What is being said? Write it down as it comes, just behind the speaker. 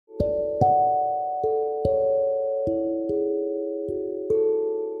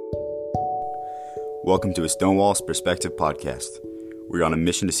Welcome to a Stonewall's Perspective podcast. We're on a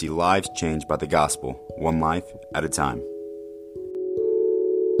mission to see lives changed by the gospel, one life at a time.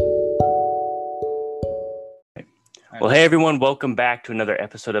 Well, hey everyone, welcome back to another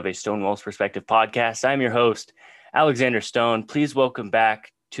episode of a Stonewall's Perspective podcast. I'm your host, Alexander Stone. Please welcome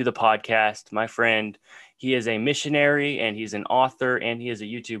back to the podcast my friend. He is a missionary and he's an author and he is a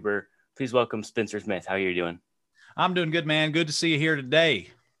YouTuber. Please welcome Spencer Smith. How are you doing? I'm doing good, man. Good to see you here today.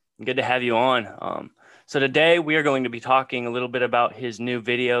 Good to have you on. So today we are going to be talking a little bit about his new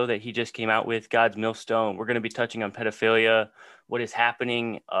video that he just came out with, God's Millstone. We're going to be touching on pedophilia, what is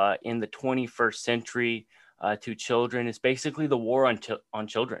happening in the 21st century to children. It's basically the war on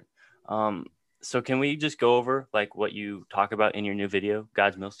children. So can we just go over like what you talk about in your new video,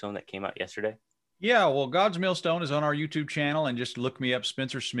 God's Millstone, that came out yesterday? Yeah, well, God's Millstone is on our YouTube channel, and just look me up,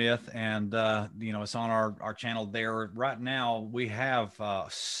 Spencer Smith, and it's on our channel there. Right now, we have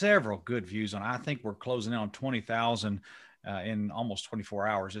several good views on it. I think we're closing in on 20,000 in almost 24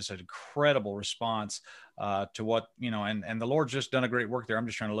 hours. It's an incredible response to what, and the Lord's just done a great work there. I'm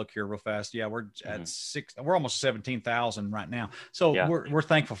just trying to look here real fast. Yeah, we're at we're almost 17,000 right now. So yeah. We're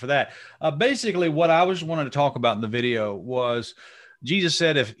thankful for that. Basically, what I was wanting to talk about in the video was, Jesus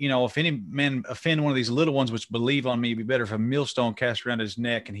said, if any man offend one of these little ones which believe on me, it'd be better if a millstone cast around his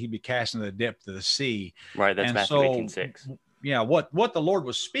neck and he'd be cast into the depth of the sea. Right. That's Matthew 18:6. Yeah. What the Lord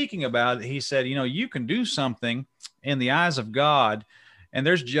was speaking about, he said, you can do something in the eyes of God and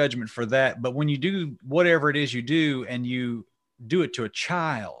there's judgment for that. But when you do whatever it is you do and you do it to a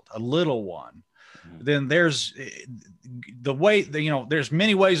child, a little one, then there's the way, there's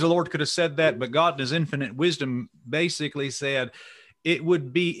many ways the Lord could have said that, but God in his infinite wisdom basically said, it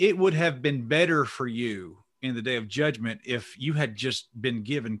would have been better for you in the day of judgment if you had just been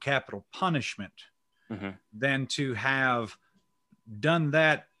given capital punishment than to have done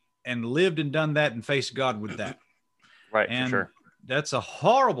that and lived and done that and faced God with that. Right. And for sure. That's a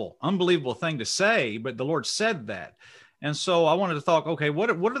horrible, unbelievable thing to say, but the Lord said that. And so I wanted to talk, okay,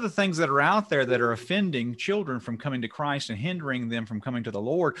 what are the things that are out there that are offending children from coming to Christ and hindering them from coming to the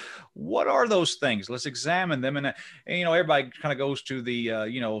Lord? What are those things? Let's examine them. And everybody kind of goes to the,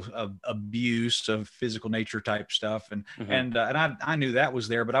 abuse of physical nature type stuff. And I knew that was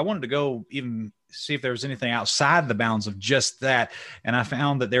there, but I wanted to go even see if there was anything outside the bounds of just that. And I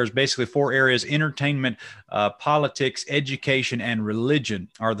found that there's basically 4 areas: entertainment, politics, education, and religion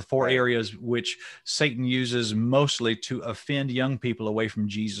are the 4 areas which Satan uses mostly to offend young people away from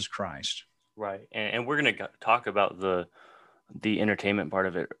Jesus Christ. Right. And we're going to talk about the entertainment part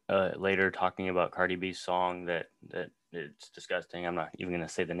of it later, talking about Cardi B's song that it's disgusting. I'm not even going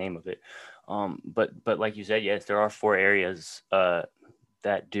to say the name of it. But like you said, yes, there are 4 areas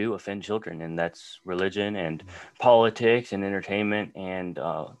that do offend children, and that's religion and politics and entertainment and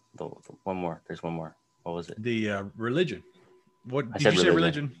one more. There's one more. What was it? The religion. What did you say?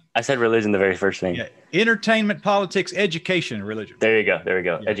 Religion. I said religion the very first thing. Yeah. Entertainment, politics, education, and religion. There you go.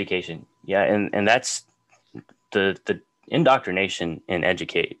 Yeah. Education. Yeah, and that's the indoctrination in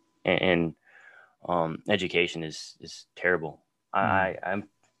education is terrible.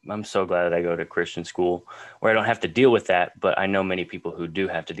 I'm so glad that I go to Christian school where I don't have to deal with that, but I know many people who do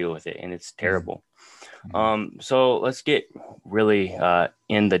have to deal with it, and it's terrible. So let's get really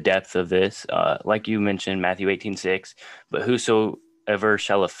in the depth of this. Like you mentioned, Matthew 18:6, but whosoever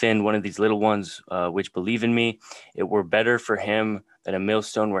shall offend one of these little ones which believe in me, it were better for him that a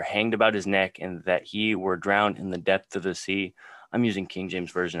millstone were hanged about his neck and that he were drowned in the depth of the sea. I'm using King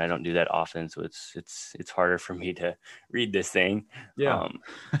James Version. I don't do that often, so it's harder for me to read this thing. Yeah.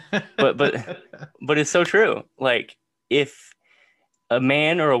 But it's so true. Like if a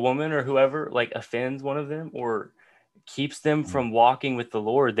man or a woman or whoever like offends one of them or keeps them from walking with the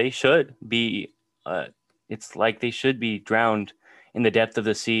Lord, they should be. It's like they should be drowned in the depth of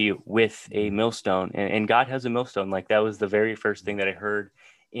the sea with a millstone. And God has a millstone. Like that was the very first thing that I heard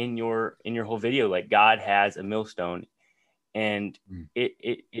in your whole video. Like God has a millstone. And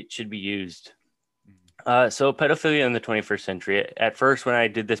it should be used. So pedophilia in the 21st century. At first, when I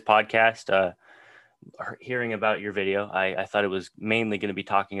did this podcast, hearing about your video, I thought it was mainly going to be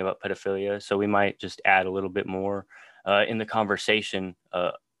talking about pedophilia. So we might just add a little bit more in the conversation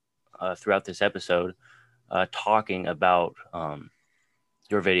throughout this episode, talking about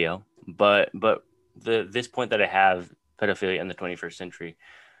your video. But this point that I have, pedophilia in the 21st century,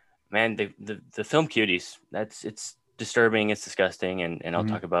 man, the film Cuties, it's disturbing, it's disgusting, and I'll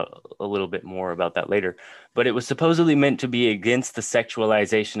talk about a little bit more about that later. But it was supposedly meant to be against the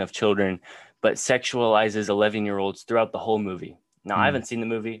sexualization of children, but sexualizes 11-year-olds throughout the whole movie. Now, I haven't seen the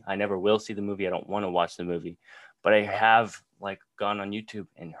movie. I never will see the movie. I don't want to watch the movie. But I have like gone on YouTube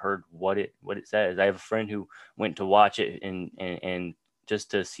and heard what it says. I have a friend who went to watch it and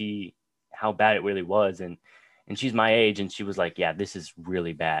just to see how bad it really was. And she's my age, and she was like, yeah, this is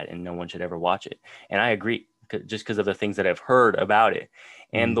really bad and no one should ever watch it. And I agree, just because of the things that I've heard about it.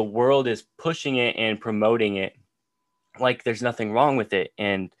 And the world is pushing it and promoting it like there's nothing wrong with it.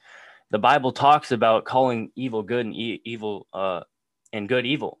 And the Bible talks about calling evil good and evil and good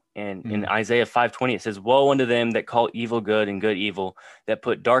evil. And in Isaiah 5:20, it says, woe unto them that call evil good and good evil, that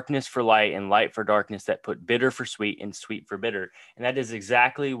put darkness for light and light for darkness, that put bitter for sweet and sweet for bitter. And that is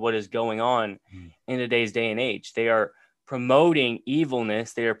exactly what is going on in today's day and age. They are promoting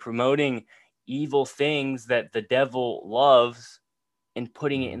evilness. They are promoting evil things that the devil loves and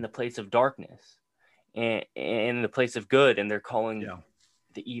putting it in the place of darkness and in the place of good. And they're calling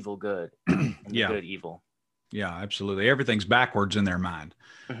the evil good and the good evil. Yeah, absolutely. Everything's backwards in their mind.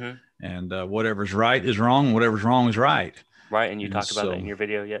 And whatever's right is wrong. Whatever's wrong is right. Right. And you talked about that in your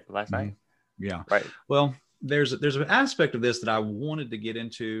video last night. Yeah. Right. Well, there's an aspect of this that I wanted to get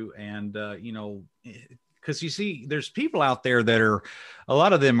into, and because you see, there's people out there that are, a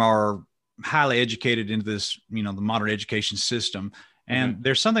lot of them are highly educated into this, the modern education system. And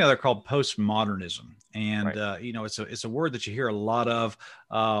there's something other called postmodernism. And, it's a word that you hear a lot of,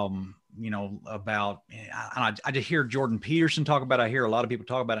 about, I did hear Jordan Peterson talk about it. I hear a lot of people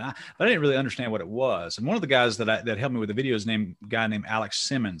talk about it, but I didn't really understand what it was. And one of the guys that helped me with the video is a guy named Alex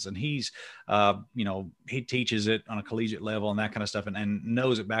Simmons. And he's, he teaches it on a collegiate level and that kind of stuff, and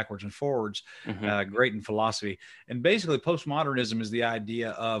knows it backwards and forwards, great in philosophy. And basically postmodernism is the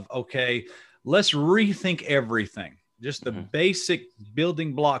idea of, okay, let's rethink everything. Just the basic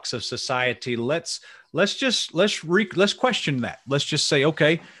building blocks of society. Let's question that. Let's just say,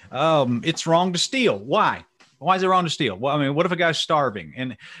 okay, it's wrong to steal. Why? Why is it wrong to steal? Well, I mean, what if a guy's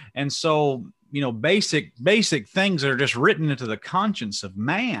starving? And so, basic things that are just written into the conscience of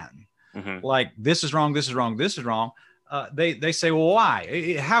man, like this is wrong, this is wrong, this is wrong. They say, well,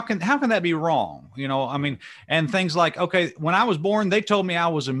 why? How can that be wrong? And things like, okay, when I was born, they told me I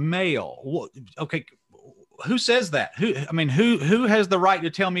was a male. Well, okay. Who says that? Who has the right to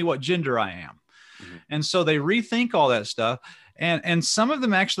tell me what gender I am? And so they rethink all that stuff. And some of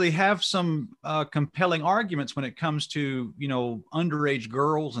them actually have some compelling arguments when it comes to, underage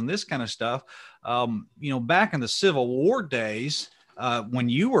girls and this kind of stuff. Back in the Civil War days, when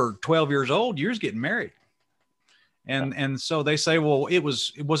you were 12 years old, you was getting married. And so they say, well,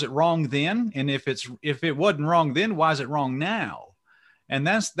 was it wrong then? And if it wasn't wrong then, why is it wrong now? And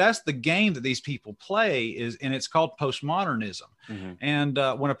that's the game that these people play and it's called postmodernism. And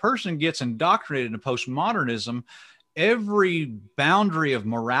when a person gets indoctrinated into postmodernism, every boundary of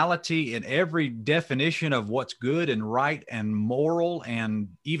morality and every definition of what's good and right and moral and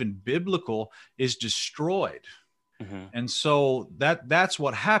even biblical is destroyed. And so that's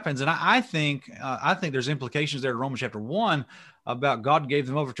what happens. And I think there's implications there in Romans chapter 1 about God gave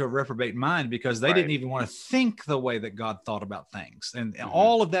them over to a reprobate mind because they didn't even want to think the way that God thought about things. And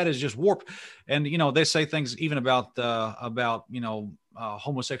all of that is just warped. And, they say things even about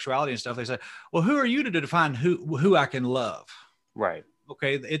homosexuality and stuff. They say, well, who are you to define who I can love? Right.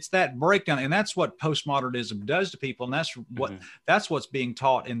 Okay. It's that breakdown. And that's what postmodernism does to people. And that's what's being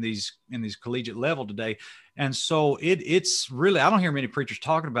taught in these collegiate level today. And so it's really, I don't hear many preachers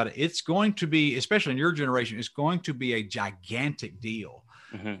talking about it. It's going to be, especially in your generation, it's going to be a gigantic deal.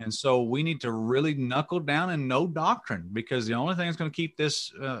 And so we need to really knuckle down and know doctrine, because the only thing that's going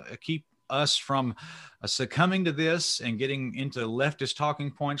to keep us from succumbing to this and getting into leftist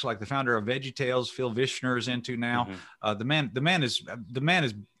talking points like the founder of VeggieTales, Phil Vishner, is into now. The man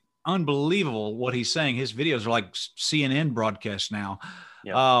is unbelievable what he's saying. His videos are like CNN broadcasts now.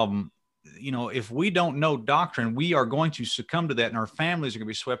 If we don't know doctrine, we are going to succumb to that, and our families are going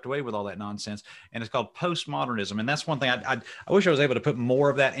to be swept away with all that nonsense. And it's called postmodernism. And that's one thing I wish I was able to put more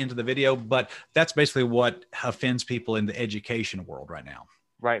of that into the video, but that's basically what offends people in the education world right now.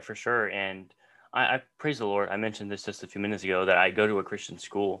 Right, for sure. And I praise the Lord. I mentioned this just a few minutes ago that I go to a Christian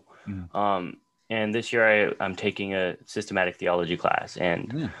school. And this year I'm taking a systematic theology class,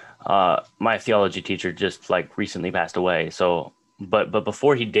 and my theology teacher just recently passed away. So, but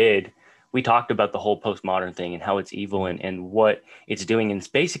before he did, we talked about the whole postmodern thing and how it's evil and what it's doing. And it's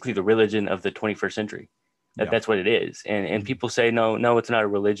basically the religion of the 21st century. That's what it is. And people say, no, it's not a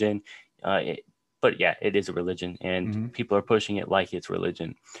religion. But yeah, it is a religion, and people are pushing it like it's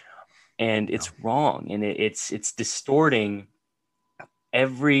religion, and it's wrong. And it's distorting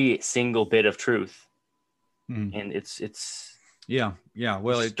every single bit of truth. And it's Yeah.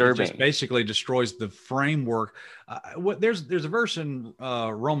 Well, it Disturbing. just basically destroys the framework. There's a verse in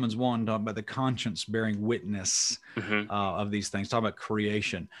Romans 1 talking about the conscience bearing witness of these things, talking about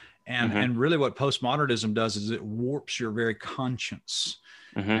creation. And really what postmodernism does is it warps your very conscience.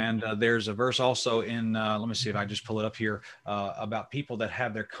 And there's a verse also in, let me see if I just pull it up here, about people that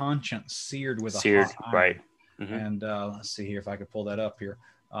have their conscience seared with a hot iron. Right. And let's see here if I could pull that up here.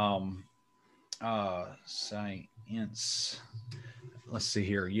 Science. Let's see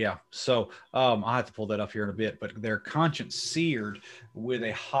here. Yeah. So I'll have to pull that up here in a bit, but their conscience seared with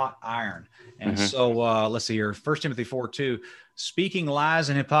a hot iron. And so let's see here. 1 Timothy 4:2, speaking lies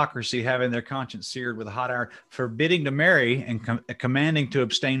and hypocrisy, having their conscience seared with a hot iron, forbidding to marry and commanding to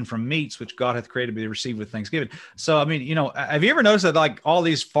abstain from meats, which God hath created to be received with thanksgiving. So, I mean, have you ever noticed that like all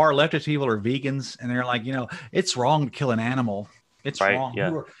these far leftist people are vegans and they're like, it's wrong to kill an animal. It's right, wrong.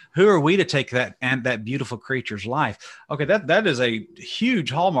 Yeah. Who are we to take that beautiful creature's life? Okay, that is a huge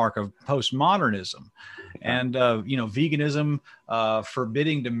hallmark of postmodernism, and veganism,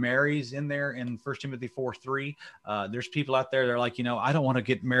 forbidding to marry is in there in 1 Timothy 4:3. There's people out there that are like, I don't want to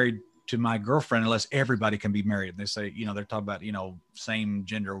get married to my girlfriend unless everybody can be married. They say, they're talking about, same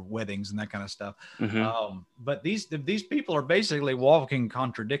gender weddings and that kind of stuff. But these people are basically walking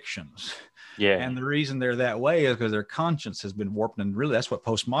contradictions. Yeah. And the reason they're that way is because their conscience has been warped. And really that's what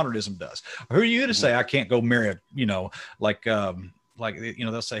postmodernism does. Who are you to say I can't go marry they'll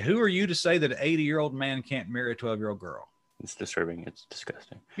say, who are you to say that an 80-year-old man can't marry a 12-year-old girl? It's disturbing. It's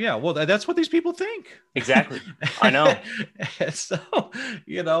disgusting. Yeah, well, that's what these people think. Exactly. I know. So,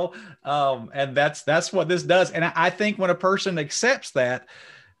 and that's what this does. And I think when a person accepts that,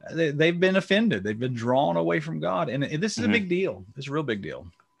 they've been offended. They've been drawn away from God. And this is a big deal. It's a real big deal.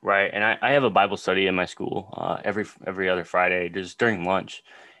 Right. And I have a Bible study in my school every other Friday, just during lunch.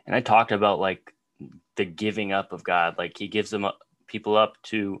 And I talked about like the giving up of God. Like he gives people up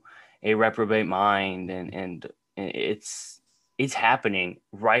to a reprobate mind, and it's happening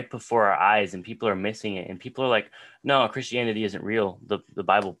right before our eyes, and people are missing it. And people are like, no, Christianity isn't real. The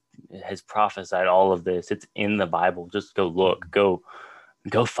Bible has prophesied all of this. It's in the Bible. Just go look, go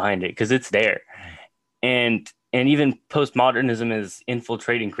find it, because it's there. And even postmodernism is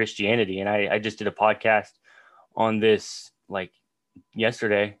infiltrating Christianity. And I just did a podcast on this like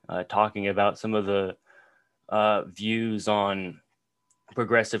yesterday, talking about some of the views on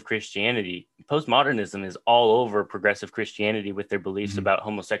progressive Christianity. Postmodernism is all over progressive Christianity with their beliefs about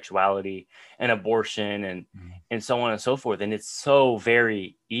homosexuality and abortion and so on and so forth. And it's so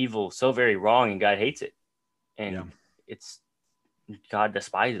very evil, so very wrong, and God hates it. And God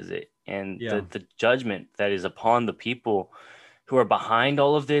despises it. And the judgment that is upon the people who are behind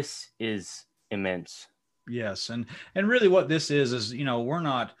all of this is immense. Yes. And really what this is, we're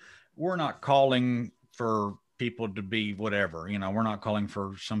not calling for people to be whatever, we're not calling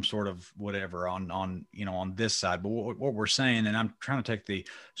for some sort of whatever on this side, but what we're saying, and I'm trying to take the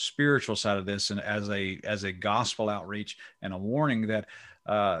spiritual side of this and as a gospel outreach and a warning that,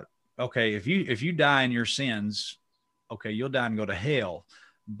 okay, if you die in your sins, okay, you'll die and go to hell,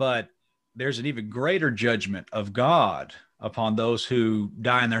 but there's an even greater judgment of God upon those who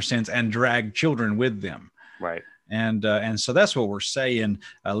die in their sins and drag children with them. Right. And so that's what we're saying.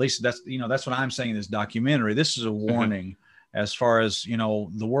 At least that's what I'm saying in this documentary. This is a warning as far as,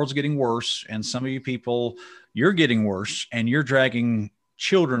 the world's getting worse, and some of you people, you're getting worse and you're dragging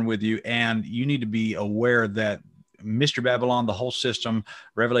children with you. And you need to be aware that Mr. Babylon, the whole system,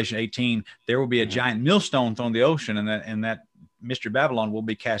 Revelation 18, there will be a giant millstone thrown in the ocean, and that Mr. Babylon will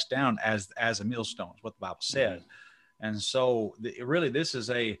be cast down as a millstone, is what the Bible says. And so really this is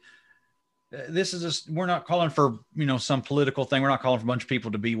we're not calling for, some political thing. We're not calling for a bunch of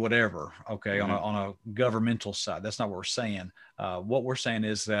people to be whatever. Okay. On a governmental side. That's not what we're saying. What we're saying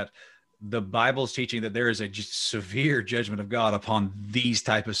is that the Bible is teaching that there is a severe judgment of God upon these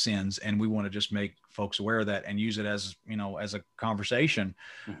type of sins. And we want to just make folks aware of that and use it as, as a conversation,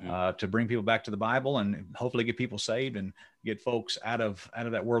 to bring people back to the Bible and hopefully get people saved and get folks out of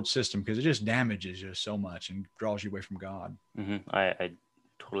that world system, because it just damages you so much and draws you away from God. I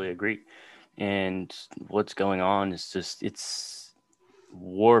totally agree. And what's going on is it's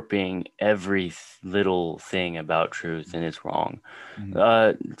warping every little thing about truth, and it's wrong.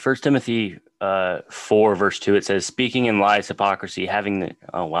 1 Timothy 4 verse 2, it says, speaking in lies, hypocrisy,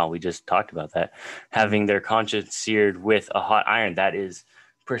 we just talked about that, having their conscience seared with a hot iron. That is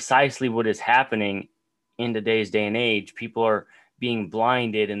precisely what is happening in today's day and age. People are being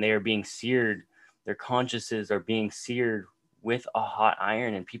blinded, and they are being seared. Their consciences are being seared with a hot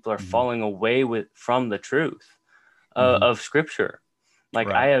iron, and people are falling away from the truth of Scripture. Like,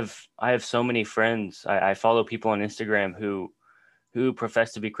 right. I have so many friends. I follow people on Instagram who who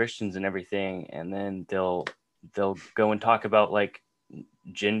profess to be Christians and everything, and then they'll go and talk about like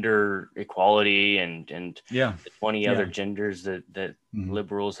gender equality and Yeah. the 20 Yeah. other genders that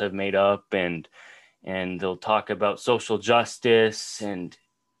liberals have made up, and they'll talk about social justice, and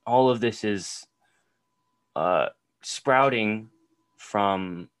all of this is sprouting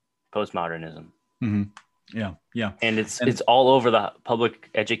from postmodernism. Yeah. Yeah. And it's all over the public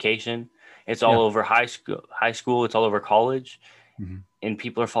education. It's all over high school. It's all over college, and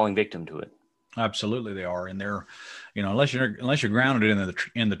people are falling victim to it. Absolutely, they are, and they're, unless you're grounded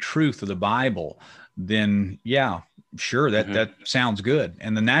in the truth of the Bible, then yeah, sure, that sounds good,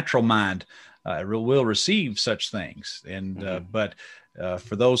 and the natural mind will receive such things, and but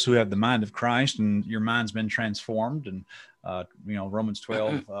for those who have the mind of Christ and your mind's been transformed, and Romans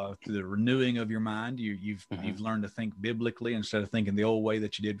 12, through the renewing of your mind, you've learned to think biblically instead of thinking the old way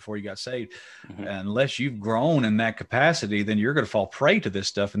that you did before you got saved. Unless you've grown in that capacity, then you're going to fall prey to this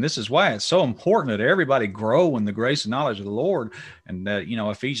stuff. And this is why it's so important that everybody grow in the grace and knowledge of the Lord. And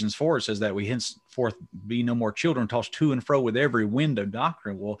Ephesians 4 says that we henceforth be no more children tossed to and fro with every wind of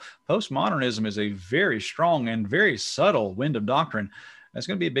doctrine. Well, postmodernism is a very strong and very subtle wind of doctrine. That's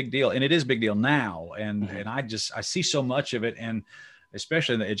going to be a big deal. And it is a big deal now. And I see so much of it. And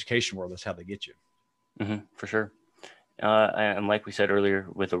especially in the education world, that's how they get you. For sure. And like we said earlier,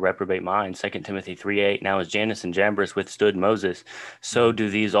 with a reprobate mind, 2 Timothy 3:8, now as Jannes and Jambres withstood Moses, so do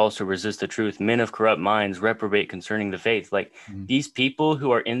these also resist the truth. Men of corrupt minds reprobate concerning the faith. Like these people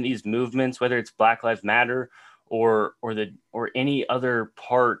who are in these movements, whether it's Black Lives Matter or any other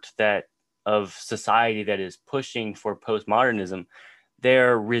part of society that is pushing for postmodernism,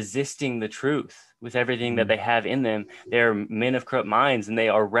 they're resisting the truth with everything that they have in them. They're men of corrupt minds, and they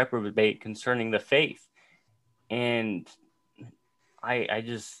are reprobate concerning the faith. And I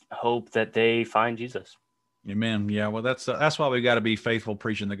just hope that they find Jesus. Amen. Yeah. Well, that's why we got to be faithful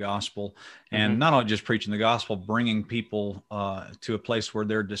preaching the gospel, and not only just preaching the gospel, bringing people to a place where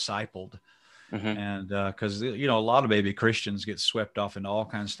they're discipled. And because a lot of baby Christians get swept off into all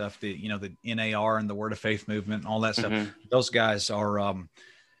kinds of stuff. The NAR and the Word of Faith movement and all that stuff. Those guys are,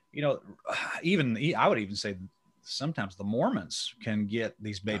 even I would even say sometimes the Mormons can get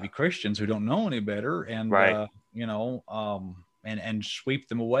these baby Christians who don't know any better, and and sweep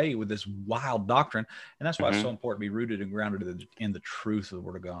them away with this wild doctrine. And that's why it's so important to be rooted and grounded in the truth of the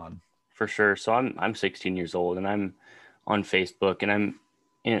Word of God. For sure. So I'm 16 years old, and I'm on Facebook, and I'm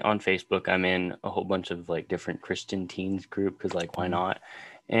in a whole bunch of like different Christian teens group, because like, why not?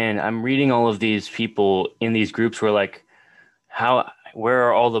 And I'm reading all of these people in these groups who are like, where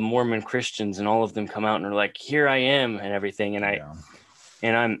are all the Mormon Christians? And all of them come out and are like, here I am, and everything.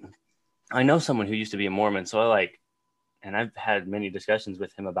 And I know someone who used to be a Mormon, so and I've had many discussions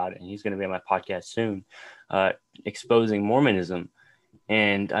with him about it, and he's going to be on my podcast soon, exposing Mormonism.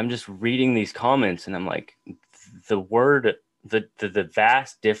 And I'm just reading these comments, and I'm like, the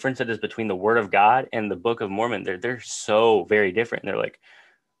vast difference that is between the Word of God and the Book of Mormon, they're so very different. They're like,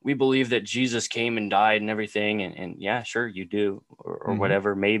 we believe that Jesus came and died and everything, and yeah, sure, you do, or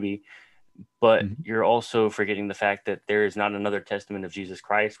whatever, maybe, but you're also forgetting the fact that there is not another testament of Jesus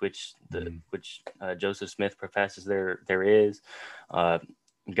Christ, which Joseph Smith professes there is.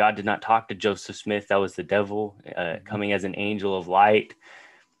 God did not talk to Joseph Smith; that was the devil coming as an angel of light.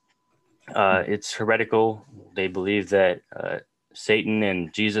 It's heretical. They believe that Satan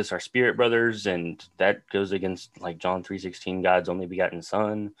and Jesus are spirit brothers, and that goes against like John 3:16, God's only begotten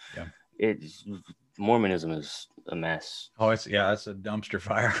Son. Yeah. Mormonism is a mess. Oh, it's a dumpster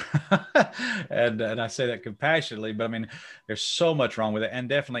fire. and I say that compassionately, but I mean, there's so much wrong with it. And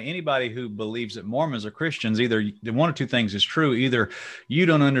definitely anybody who believes that Mormons are Christians, either one or two things is true. Either you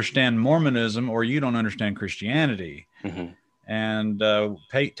don't understand Mormonism or you don't understand Christianity. And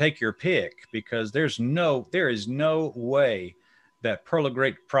take your pick, because there is no way that Pearl of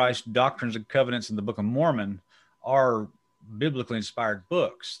Great Price, Doctrines and Covenants, in the Book of Mormon are biblically inspired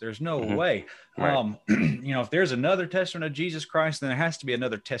books. There's no way. Right. If there's another testament of Jesus Christ, then there has to be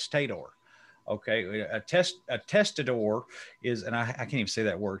another testator. Okay, a testator is, and I can't even say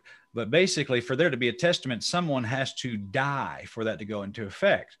that word, but basically, for there to be a testament, someone has to die for that to go into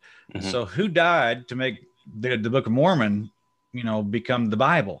effect. So, who died to make the Book of Mormon, become the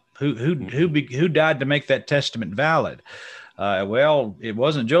Bible? Who died to make that testament valid? Well, it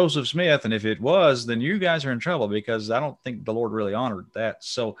wasn't Joseph Smith, and if it was, then you guys are in trouble, because I don't think the Lord really honored that.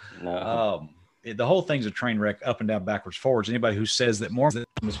 So, the whole thing's a train wreck, up and down, backwards, forwards. Anybody who says that Mormonism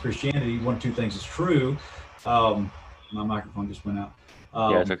is Christianity, one of two things is true. My microphone just went out.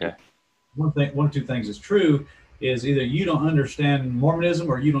 Yeah, it's okay. One of two things is true is either you don't understand Mormonism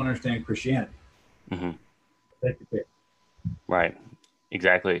or you don't understand Christianity. Mm-hmm. Take your pick. Right.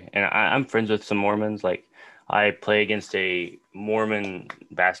 Exactly. And I'm friends with some Mormons. Like, I play against a Mormon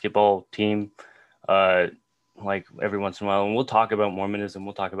basketball team, uh, like every once in a while, and we'll talk about Mormonism,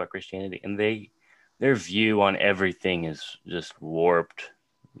 we'll talk about Christianity, and their view on everything is just warped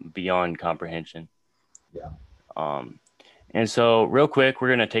beyond comprehension. Yeah. And so real quick, we're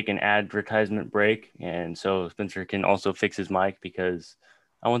going to take an advertisement break. And so Spencer can also fix his mic because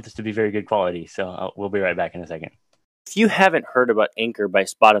I want this to be very good quality. So we'll be right back in a second. If you haven't heard about Anchor by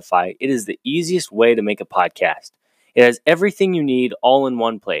Spotify, it is the easiest way to make a podcast. It has everything you need all in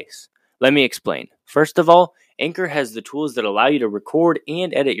one place. Let me explain. First of all, Anchor has the tools that allow you to record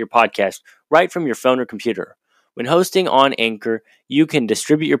and edit your podcast right from your phone or computer. When hosting on Anchor, you can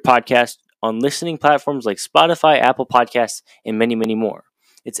distribute your podcast on listening platforms like Spotify, Apple Podcasts, and many, many more.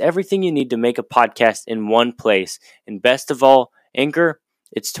 It's everything you need to make a podcast in one place. And best of all, Anchor,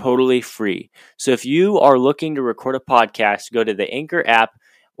 it's totally free. So if you are looking to record a podcast, go to the Anchor app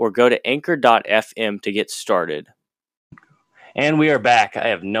or go to anchor.fm to get started. And we are back. I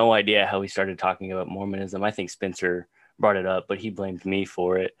have no idea how we started talking about Mormonism. I think Spencer brought it up, but he blamed me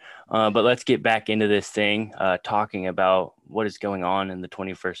for it. But let's get back into this thing, talking about what is going on in the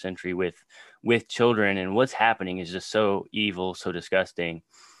 21st century with children, and what's happening is just so evil, so disgusting,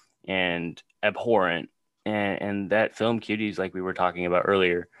 and abhorrent. And that film Cuties, like we were talking about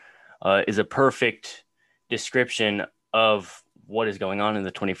earlier, is a perfect description of what is going on in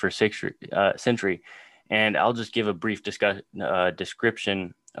the 21st century. And I'll just give a brief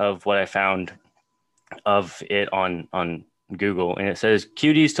description of what I found of it on Google. And it says,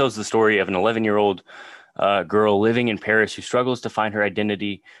 Cuties tells the story of an 11-year-old girl living in Paris who struggles to find her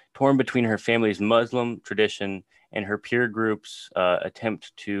identity, torn between her family's Muslim tradition and her peer group's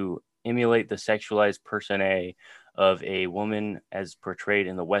attempt to emulate the sexualized persona of a woman as portrayed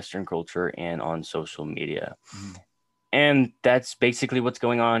in the Western culture and on social media. Mm. And that's basically what's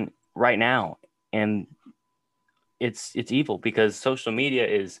going on right now. And it's evil because social media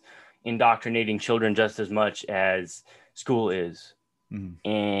is indoctrinating children just as much as school is. Mm.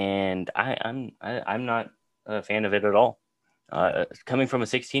 And I'm not a fan of it at all. Coming from a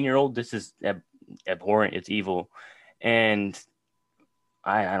 16-year-old, this is abhorrent. It's evil. And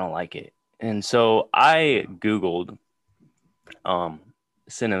I don't like it. And so I Googled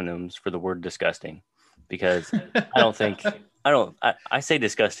synonyms for the word disgusting because I say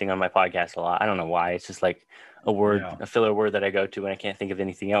disgusting on my podcast a lot. I don't know why. It's just like a word, a filler word that I go to when I can't think of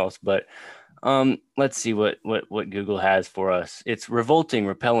anything else. But let's see what Google has for us. It's revolting,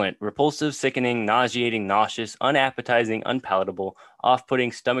 repellent, repulsive, sickening, nauseating, nauseous, unappetizing, unpalatable,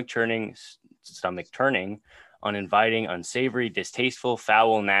 off-putting, stomach turning, uninviting, unsavory, distasteful,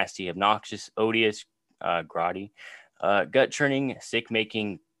 foul, nasty, obnoxious, odious, grotty, gut churning, sick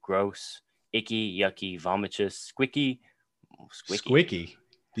making, gross, icky, yucky, vomitous, squicky. Squicky.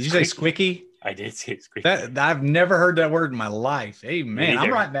 Did you say squicky? I did say squicky. I've never heard that word in my life. Hey, man,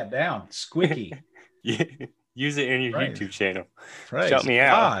 I'm writing that down. Squicky. Yeah. Use it in your YouTube channel. Praise Shout me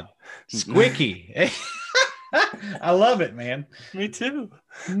God. out. Squicky. I love it, man. Me too.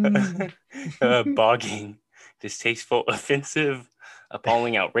 Bogging, distasteful, offensive,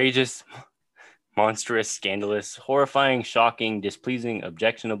 appalling, outrageous, monstrous, scandalous, horrifying, shocking, displeasing,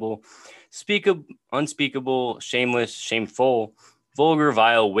 objectionable, unspeakable, shameless, shameful, vulgar,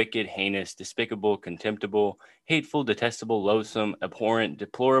 vile, wicked, heinous, despicable, contemptible, hateful, detestable, loathsome, abhorrent,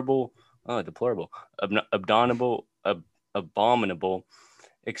 deplorable, abominable,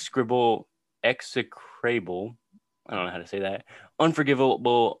 execrable, I don't know how to say that,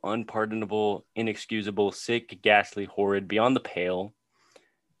 unforgivable, unpardonable, inexcusable, sick, ghastly, horrid, beyond the pale,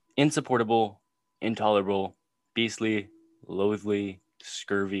 insupportable, intolerable, beastly, loathly,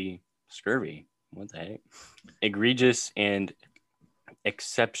 scurvy, what the heck, egregious, and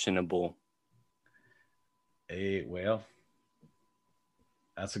exceptionable. Well,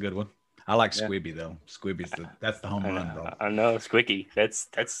 that's a good one. I like Squibby though. Squibby's that's the home run, bro. I know, Squicky. That's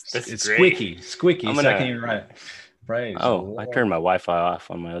it's great. Squicky. I can't even write it. Praise. Oh, I turned my Wi-Fi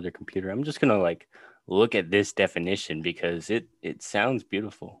off on my other computer. I'm just gonna look at this definition because it sounds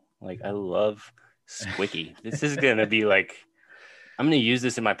beautiful. Like, I love Squicky. This is gonna be I'm gonna use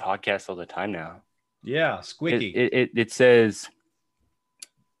this in my podcast all the time now. Yeah, Squicky. It says,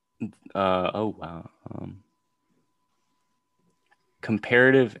 oh wow,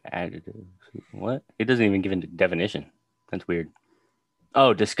 comparative adjective. What? It doesn't even give a definition. That's weird.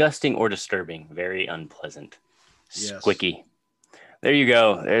 Oh, disgusting or disturbing. Very unpleasant. Yes. Squicky. There you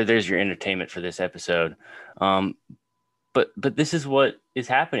go. There's your entertainment for this episode. But this is what is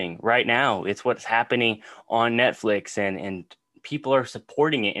happening right now. It's what's happening on Netflix, and people are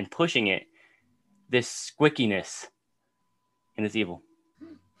supporting it and pushing it. This squickiness, and it's evil.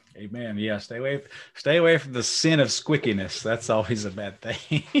 Amen. Yeah. Stay away from the sin of squickiness. That's always a bad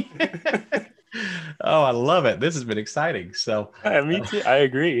thing. Oh, I love it. This has been exciting. So Me too. I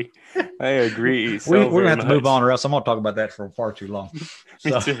agree. I agree we're so going to very have to move much. on, or else I'm going to talk about that for far too long. Me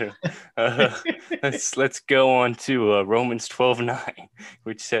So too. Let's go on to Romans 12:9,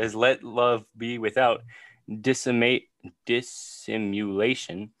 which says, "Let love be without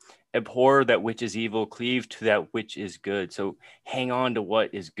dissimulation. Abhor that which is evil, cleave to that which is good." So hang on to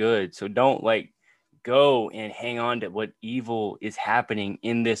what is good. So don't like go and hang on to what evil is happening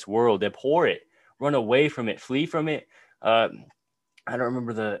in this world. Abhor it. Run away from it. Flee from it. I don't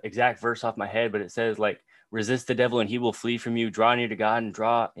remember the exact verse off my head, but it says like, resist the devil and he will flee from you. Draw near to God and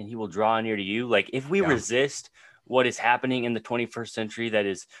he will draw near to you. Like if we yeah. resist what is happening in the 21st century that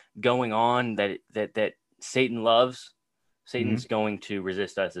is going on, that Satan loves, Satan's going to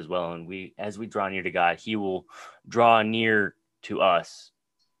resist us as well. And as we draw near to God, he will draw near to us.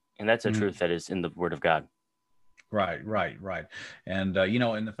 And that's a truth that is in the word of God. Right. And,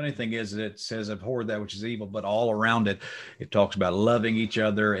 and the funny thing is that it says abhor that which is evil, but all around it, it talks about loving each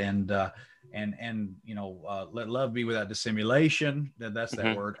other and let love be without dissimulation. That's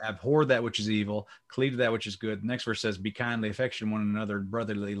that word. Abhor that which is evil, cleave to that which is good. The next verse says, be kindly affection one another,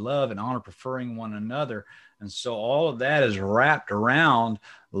 brotherly love and honor, preferring one another. And so all of that is wrapped around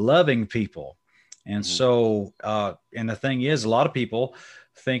loving people. And so, and the thing is, a lot of people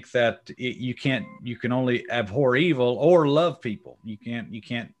think that you can only abhor evil or love people. You can't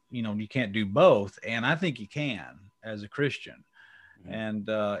do both. And I think you can as a Christian. And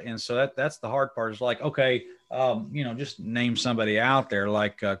so that's the hard part is like, okay, just name somebody out there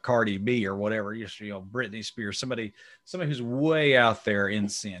like Cardi B or whatever, Britney Spears, somebody who's way out there in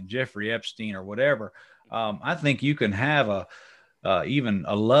sin, Jeffrey Epstein or whatever. I think you can have even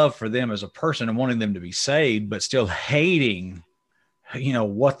a love for them as a person and wanting them to be saved, but still hating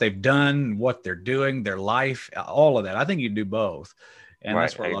what they've done, what they're doing, their life, all of that. I think you do both. And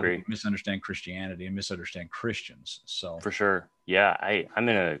that's where a lot of people misunderstand Christianity and misunderstand Christians. So for sure. Yeah. I'm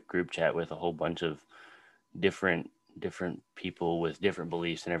in a group chat with a whole bunch of different people with different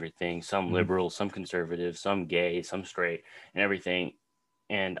beliefs and everything. Some liberal, some conservative, some gay, some straight and everything.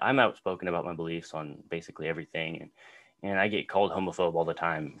 And I'm outspoken about my beliefs on basically everything. And I get called homophobe all the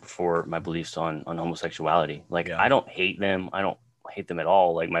time for my beliefs on homosexuality. Like, I don't hate them. I don't hate them at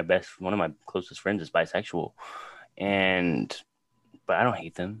all. Like one of my closest friends is bisexual, but I don't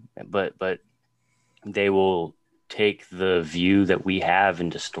hate them. But they will take the view that we have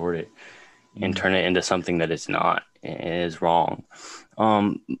and distort it and turn it into something that it's not. It is wrong.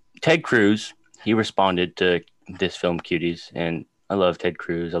 Ted Cruz, he responded to this film Cuties, and I love Ted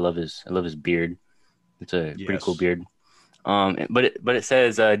Cruz. I love his beard. It's a pretty cool beard. But it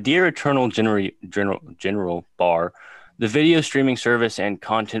says, "Dear Eternal General Barr, the video streaming service and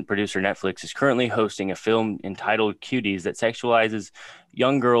content producer Netflix is currently hosting a film entitled Cuties that sexualizes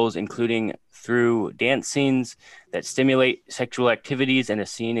young girls, including through dance scenes that stimulate sexual activities and a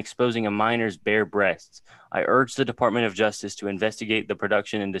scene exposing a minor's bare breasts. I urge the Department of Justice to investigate the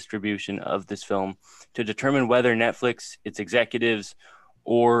production and distribution of this film to determine whether Netflix, its executives,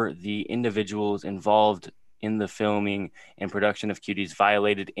 or the individuals involved in the filming and production of Cuties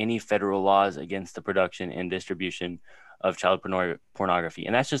violated any federal laws against the production and distribution of child pornography."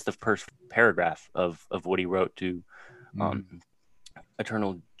 And that's just the first paragraph of what he wrote to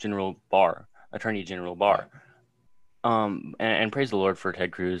Attorney General Barr. And praise the Lord for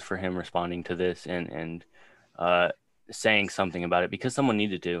Ted Cruz, for him responding to this and saying something about it, because someone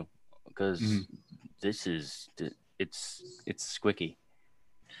needed to, because this is, it's squicky.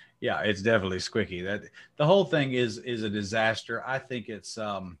 Yeah, it's definitely squicky. That the whole thing is a disaster. I think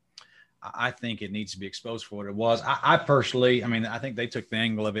I think it needs to be exposed for what it was. I personally, I think they took the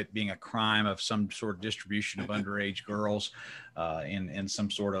angle of it being a crime of some sort of distribution of underage girls in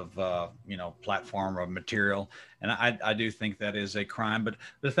some sort of, platform or material. And I do think that is a crime. But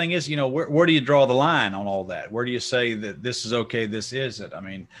the thing is, where do you draw the line on all that? Where do you say that this is okay, this isn't?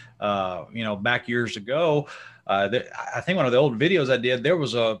 Back years ago, I think one of the old videos I did, there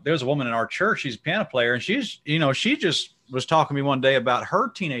was a woman in our church. She's a piano player, and she just was talking to me one day about her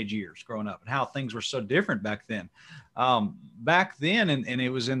teenage years growing up and how things were so different back then. And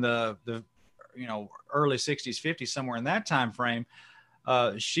it was in the early 60s, 50s, somewhere in that time frame.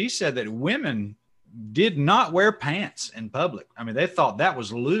 She said that women did not wear pants in public. They thought that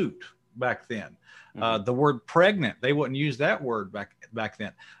was lewd back then. The word pregnant, they wouldn't use that word back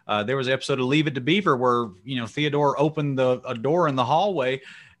then. There was an episode of Leave It to Beaver where, Theodore opened a door in the hallway,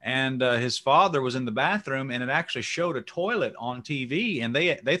 and his father was in the bathroom, and it actually showed a toilet on TV, and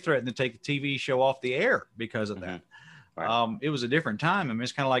they threatened to take the TV show off the air because of that. Right. It was a different time. I mean,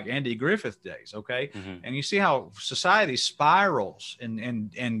 it's kind of like Andy Griffith days. Okay. Mm-hmm. And you see how society spirals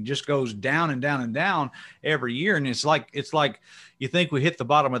and just goes down and down and down every year. And it's like you think we hit the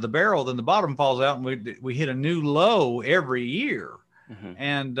bottom of the barrel, then the bottom falls out and we hit a new low every year.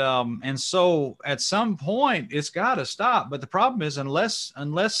 Mm-hmm. And so at some point it's got to stop. But the problem is,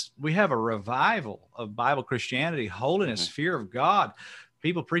 unless we have a revival of Bible Christianity, holiness, Mm-hmm. fear of God,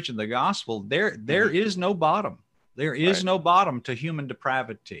 people preaching the gospel, there Mm-hmm. is no bottom. There is Right. no bottom to human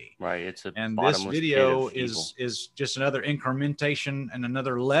depravity. Right. It's a And this bottomless pit video of evil. is just another incrementation and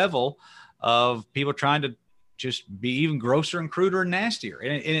another level of people trying to just be even grosser and cruder and nastier.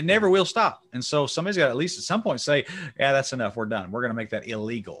 And it never will stop. And so somebody's got to at least at some point say, yeah, that's enough. We're done. We're going to make that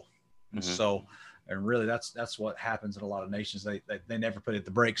illegal. And Mm-hmm. so, and really that's what happens in a lot of nations. They never put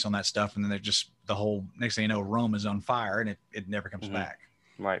the brakes on that stuff. And then they just, the whole next thing you know, Rome is on fire and it never comes Mm-hmm. back.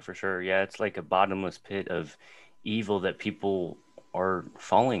 Right, for sure. Yeah, it's like a bottomless pit of evil that people are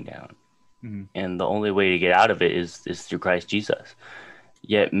falling down. Mm-hmm. And the only way to get out of it is through Christ Jesus.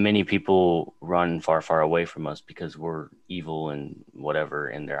 Yet many people run far, far away from us because we're evil and whatever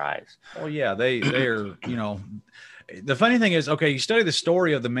in their eyes. Oh yeah, they're the funny thing is, okay, you study the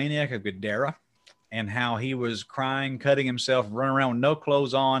story of the maniac of Gadara and how he was crying, cutting himself, running around with no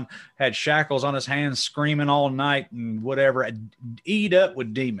clothes on, had shackles on his hands, screaming all night and whatever, eat up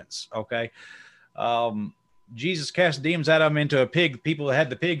with demons. Okay. Jesus cast demons out of him into a pig. People that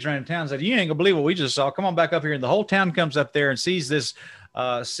had the pigs around town said, you ain't gonna believe what we just saw. Come on back up here. And the whole town comes up there and sees this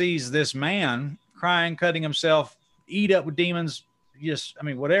man crying, cutting himself, eat up with demons. Just, I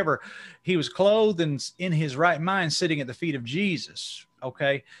mean, whatever. He was clothed and in his right mind, sitting at the feet of Jesus.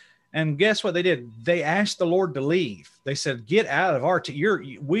 And guess what they did? They asked the Lord to leave. They said, get out of our,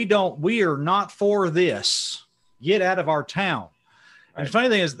 we are not for this. Get out of our town. And the funny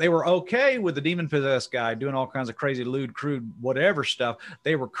thing is, they were okay with the demon-possessed guy doing all kinds of crazy, lewd, crude, whatever stuff.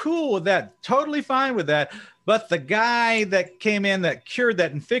 They were cool with that, totally fine with that. But the guy that came in that cured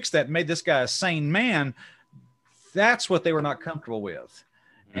that and fixed that and made this guy a sane man, that's what they were not comfortable with.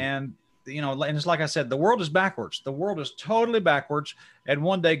 Mm-hmm. And, and it's like I said, the world is backwards. The world is totally backwards. And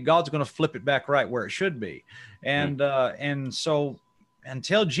one day God's going to flip it back right where it should be. And, and so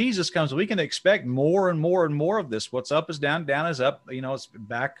until Jesus comes, we can expect more and more and more of this. What's up is down, down is up. It's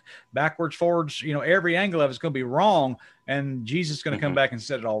backwards, forwards. Every angle of it's going to be wrong, and Jesus is going to come back and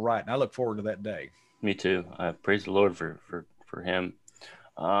set it all right. And I look forward to that day. Me too. Praise the Lord for him.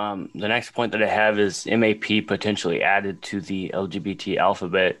 The next point that I have is MAP potentially added to the LGBT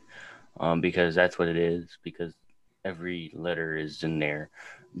alphabet, because that's what it is. Because every letter is in there.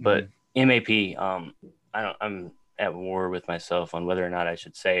 But MAP, I'm at war with myself on whether or not I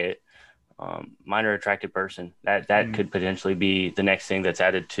should say it. Minor attracted person. That could potentially be the next thing that's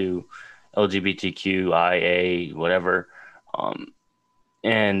added to LGBTQIA, whatever.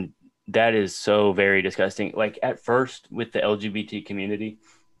 And that is so very disgusting. Like at first with the LGBT community,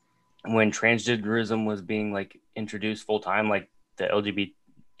 when transgenderism was being like introduced full time, like the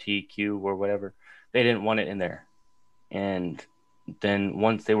LGBTQ or whatever, they didn't want it in there. And then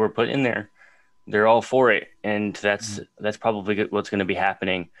once they were put in there, they're all for it. And that's probably what's going to be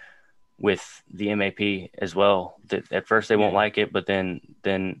happening with the MAP as well. That at first they won't like it, but then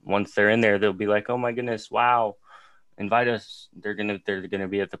once they're in there, they'll be like, oh my goodness, wow, invite us. They're gonna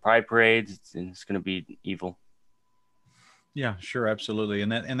be at the pride parades. It's gonna be evil. Yeah, sure, absolutely.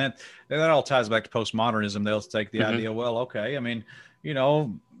 And that all ties back to postmodernism. They'll take the idea, well, okay, I mean,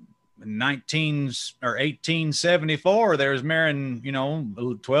 1874, there's marrying,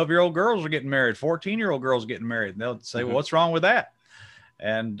 12-year-old girls are getting married, 14-year-old girls getting married. And they'll say, well, what's wrong with that?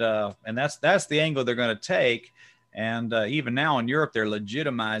 And that's the angle they're going to take. And even now in Europe, they're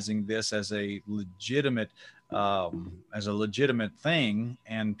legitimizing this as a legitimate thing.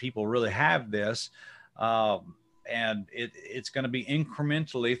 And people really have this. And it's going to be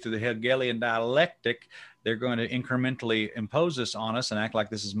incrementally through the Hegelian dialectic. They're going to incrementally impose this on us and act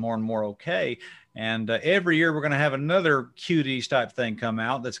like this is more and more okay. And every year we're going to have another cuties type thing come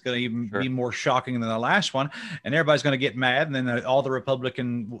out that's going to even be more shocking than the last one. And everybody's going to get mad. And then all the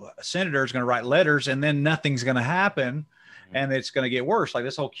Republican senators are going to write letters, and then nothing's going to happen. And it's going to get worse. Like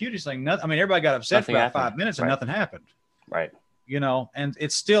this whole cuties thing. Everybody got upset for about 5 minutes and nothing happened. Right. And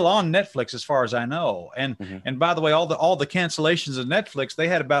it's still on Netflix as far as I know. And and by the way, all the cancellations of Netflix, they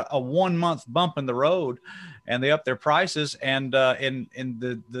had about a 1 month bump in the road, and they upped their prices. And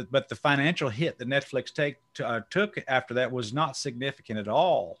but the financial hit that Netflix took after that was not significant at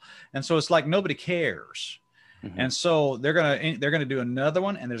all. And so it's like nobody cares. And so they're gonna do another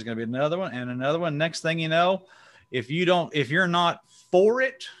one, and there's gonna be another one and another one. Next thing you know, if you're not for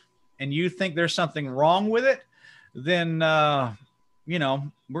it and you think there's something wrong with it, then, you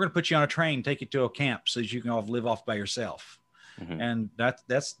know, we're going to put you on a train, take you to a camp so that you can live off by yourself. And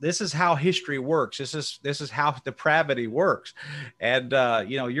this is how history works. This is how depravity works. And,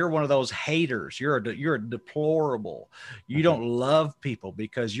 you know, you're one of those haters. You're a deplorable. You don't love people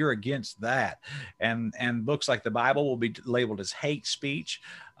because you're against that. And books like the Bible will be labeled as hate speech.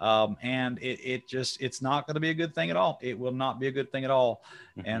 And it's not going to be a good thing at all. It will not be a good thing at all.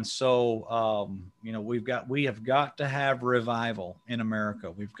 And so, you know, we have got to have revival in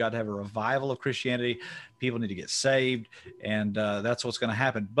America. We've got to have a revival of Christianity. People need to get saved, and that's what's going to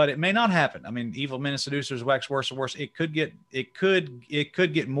happen. But it may not happen. I mean, evil men and seducers wax worse and worse. It could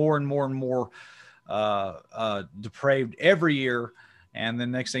get more and more and more depraved every year. And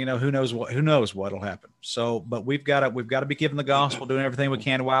then next thing you know, who knows what'll happen. So, but we've got to be giving the gospel, doing everything we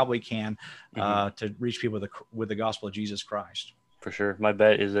can while we can to reach people with the gospel of Jesus Christ. For sure. My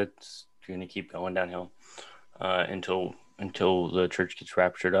bet is that it's going to keep going downhill until the church gets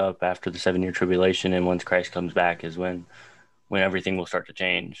raptured up after the 7-year tribulation. And once Christ comes back is when everything will start to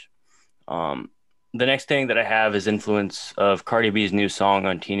change. The next thing that I have is influence of Cardi B's new song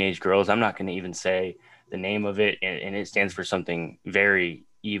on teenage girls. I'm not going to even say the name of it, and it stands for something very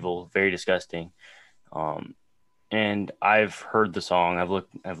evil, very disgusting. And I've heard the song.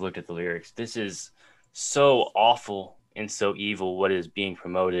 I've looked at the lyrics. This is so awful and so evil what is being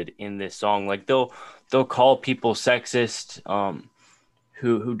promoted in this song. Like they'll call people sexist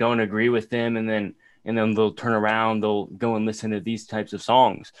who don't agree with them, and then they'll turn around, they'll go and listen to these types of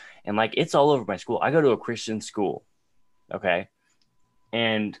songs. And like it's all over my school. I go to a Christian school. Okay.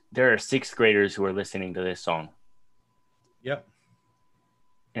 And there are 6th graders who are listening to this song. Yep.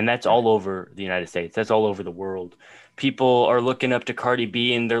 And that's all over the United States. That's all over the world. People are looking up to Cardi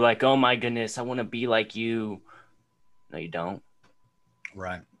B and they're like, oh my goodness, I want to be like you. No, you don't.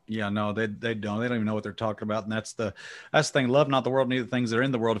 Right. Yeah, no, they don't. They don't even know what they're talking about. And that's the thing. Love not the world, neither things that are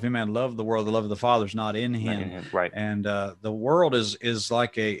in the world. If any man love the world, the love of the Father is not in him. Not in him. Right. And the world is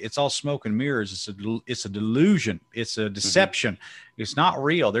like it's all smoke and mirrors. It's a delusion. It's a deception. It's not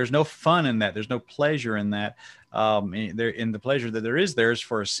real. There's no fun in that. There's no pleasure in that. In the pleasure that there is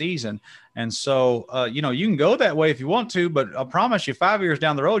for a season. And so, you know, you can go that way if you want to, but I promise you 5 years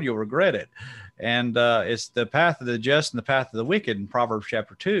down the road, you'll regret it. And it's the path of the just and the path of the wicked in Proverbs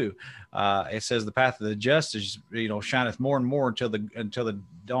chapter 2. It says the path of the just is, you know, shineth more and more until the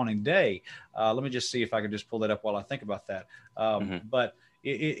dawning day. Let me just see if I can just pull that up while I think about that. But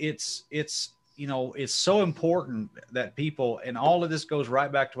it's you know, it's so important that people, and all of this goes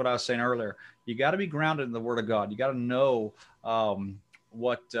right back to what I was saying earlier. You got to be grounded in the Word of God. You got to know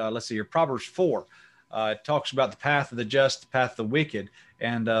let's see here, Proverbs 4. It talks about the path of the just, the path of the wicked.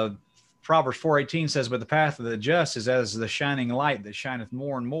 And Proverbs 4:18 says, but the path of the just is as the shining light that shineth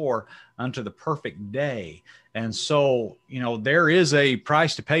more and more unto the perfect day. And so, you know, there is a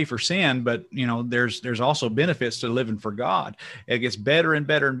price to pay for sin, but, you know, there's also benefits to living for God. It gets better and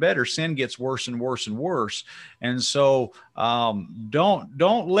better and better. Sin gets worse and worse and worse. And so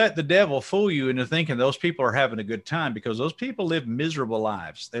don't let the devil fool you into thinking those people are having a good time, because those people live miserable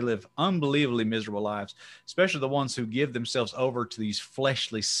lives. They live unbelievably miserable lives, especially the ones who give themselves over to these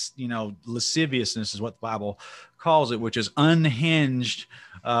fleshly, you know, lasciviousness is what the Bible calls it, which is unhinged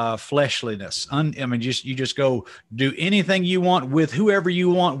fleshliness. You just go do anything you want with whoever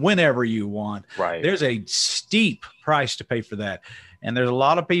you want, whenever you want. Right. There's a steep price to pay for that. And there's a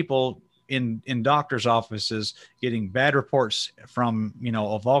lot of people in doctors' offices getting bad reports from, you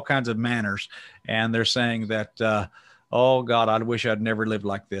know, of all kinds of manners. And they're saying that, oh God, I wish I'd never lived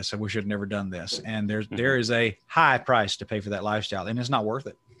like this. I wish I'd never done this. And there is a high price to pay for that lifestyle, and it's not worth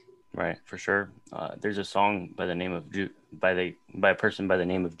it. Right, for sure. There's a song by the name of by a person by the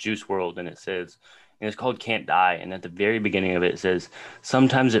name of Juice WRLD, and it's called "Can't Die." And at the very beginning of it, it says,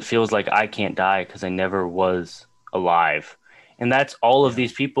 "Sometimes it feels like I can't die because I never was alive." And that's all of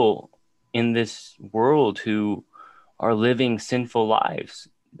these people in this world who are living sinful lives.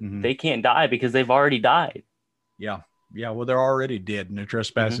 They can't die because they've already died. Yeah. Yeah, well, they're already dead in their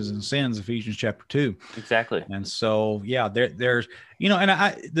trespasses and sins, Ephesians chapter 2. Exactly. And so, yeah, there's, you know,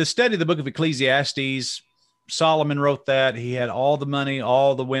 and the study of the book of Ecclesiastes, Solomon wrote that. He had all the money,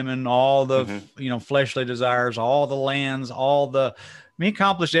 all the women, all the, you know, fleshly desires, all the lands, he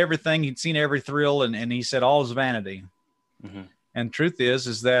accomplished everything. He'd seen every thrill, and he said all is vanity. And truth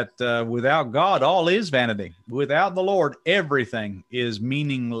is that without God, all is vanity. Without the Lord, everything is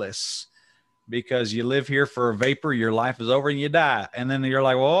meaningless. Because you live here for a vapor, your life is over and you die. And then you're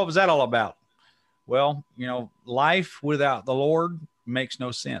like, well, what was that all about? Well, you know, life without the Lord makes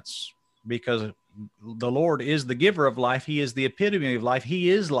no sense, because the Lord is the giver of life. He is the epitome of life. He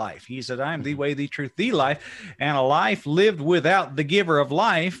is life. He said, I am the way, the truth, the life. And a life lived without the giver of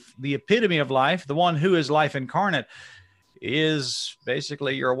life, the epitome of life, the one who is life incarnate, is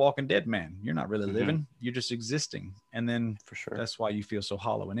basically you're a walking dead man. You're not really living. You're just existing. And then For sure. that's why you feel so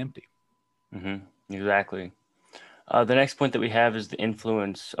hollow and empty. Exactly. The next point that we have is the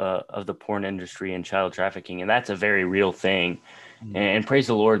influence of the porn industry and child trafficking, and that's a very real thing. And praise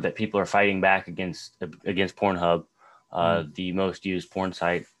the Lord that people are fighting back against Pornhub, the most used porn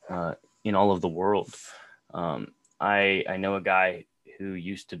site in all of the world. I know a guy who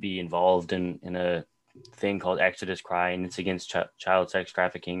used to be involved in a thing called Exodus Cry, and it's against child sex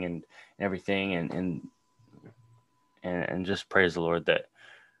trafficking and everything, and just praise the Lord that.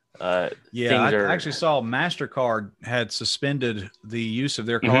 I actually saw MasterCard had suspended the use of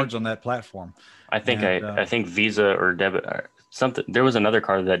their cards on that platform. I think Visa or debit or something. There was another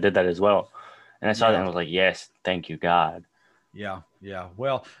card that did that as well, and I saw that and I was like, "Yes, thank you, God." Yeah.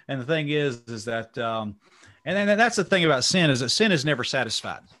 Well, and the thing is that, and then that's the thing about sin, is that sin is never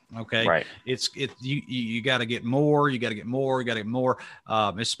satisfied. Okay, right? You got to get more. You got to get more. You got to get more.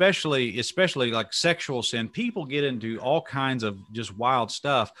 Especially like sexual sin. People get into all kinds of just wild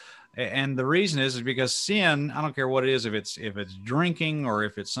stuff. And the reason is because sin, I don't care what it is, if it's drinking or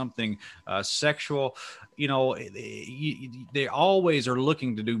if it's something sexual, they always are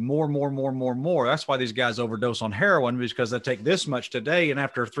looking to do more. That's why these guys overdose on heroin, because they take this much today, and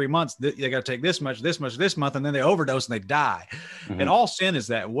after 3 months, they got to take this much this month, and then they overdose and they die. And all sin is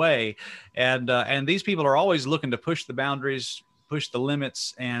that way. And these people are always looking to push the boundaries, push the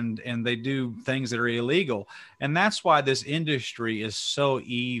limits, and they do things that are illegal. And that's why this industry is so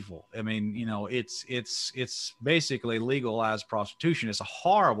evil. I mean, it's basically legalized prostitution. It's a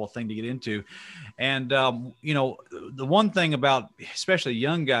horrible thing to get into. And, the one thing about especially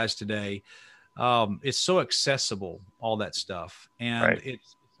young guys today, it's so accessible, all that stuff. And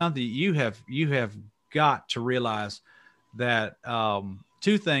it's something you have got to realize that,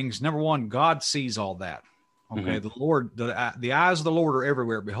 two things. Number one, God sees all that. Okay. The Lord, the eyes of the Lord are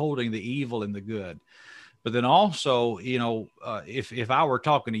everywhere, beholding the evil and the good. But then also, if I were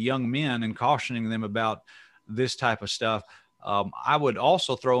talking to young men and cautioning them about this type of stuff, I would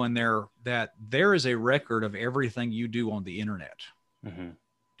also throw in there that there is a record of everything you do on the internet.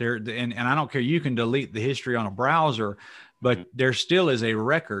 There, and I don't care, you can delete the history on a browser, but there still is a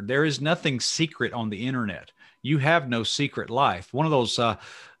record. There is nothing secret on the internet. You have no secret life. One of those,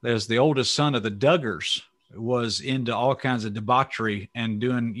 there's the oldest son of the Duggars, was into all kinds of debauchery and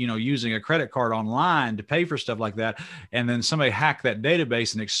doing, using a credit card online to pay for stuff like that. And then somebody hacked that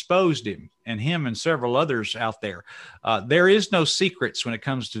database and exposed him and several others out there. There is no secrets when it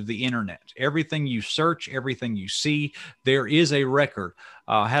comes to the internet. Everything you search, everything you see, there is a record.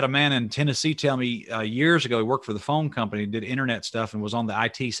 I had a man in Tennessee tell me years ago, he worked for the phone company, did internet stuff and was on the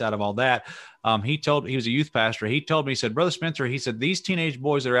IT side of all that. He was a youth pastor. He told me, he said, Brother Spencer, he said, these teenage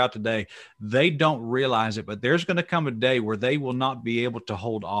boys that are out today, they don't realize it, but there's going to come a day where they will not be able to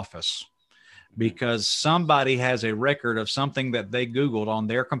hold office because somebody has a record of something that they Googled on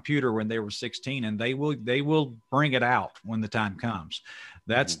their computer when they were 16, and they will bring it out when the time comes.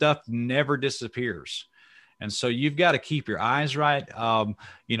 That stuff never disappears. And so you've got to keep your eyes right. I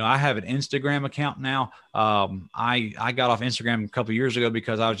have an Instagram account now. I got off Instagram a couple of years ago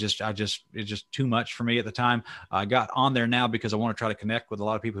because it's just too much for me at the time. I got on there now because I want to try to connect with a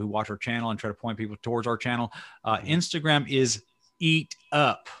lot of people who watch our channel and try to point people towards our channel. Instagram is eat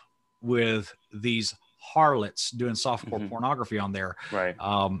up with these harlots doing softcore pornography on there. Right.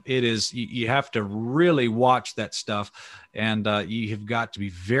 It is, you have to really watch that stuff. And you have got to be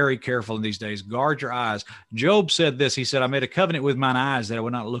very careful in these days. Guard your eyes. Job said this. He said, I made a covenant with mine eyes that I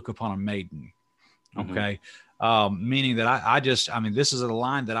would not look upon a maiden. Okay. Meaning that this is a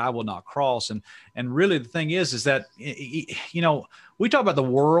line that I will not cross. And really the thing is that, we talk about the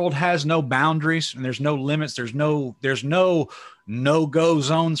world has no boundaries and there's no limits. There's no-go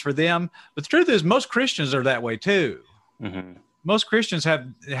zones for them. But the truth is most Christians are that way too. Most Christians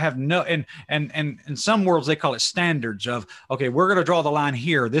have no, and in some worlds they call it standards of, okay, we're going to draw the line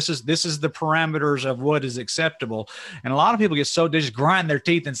here. This is the parameters of what is acceptable. And a lot of people get so, they just grind their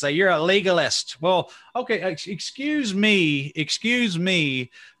teeth and say, you're a legalist. Well, okay, excuse me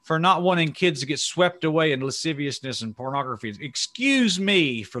for not wanting kids to get swept away in lasciviousness and pornography. Excuse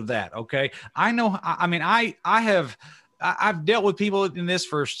me for that. Okay. I know. I've dealt with people in this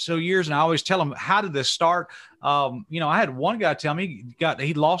for so years, and I always tell them, how did this start? I had one guy tell me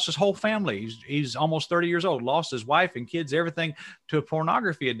he lost his whole family. He's almost 30 years old, lost his wife and kids, everything, to a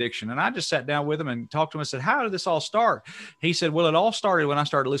pornography addiction. And I just sat down with him and talked to him and said, how did this all start? He said, well, it all started when I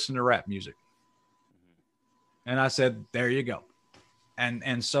started listening to rap music. And I said, there you go.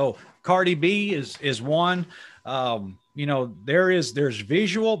 And so Cardi B is one. There's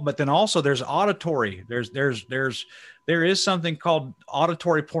visual, but then also there's auditory. There is something called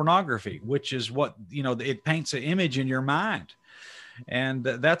auditory pornography, which is what, it paints an image in your mind. And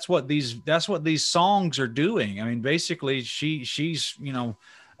that's what these songs are doing. I mean, basically she's,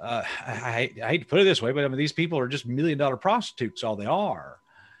 I hate to put it this way, but I mean, these people are just $1 million prostitutes, all they are.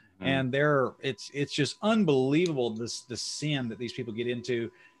 And it's just unbelievable, the sin that these people get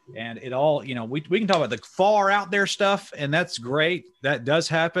into. And it all, we can talk about the far out there stuff, and that's great. That does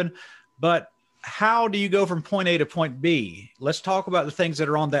happen. But how do you go from point A to point B? Let's talk about the things that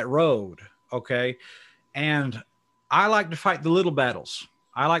are on that road. Okay. And I like to fight the little battles.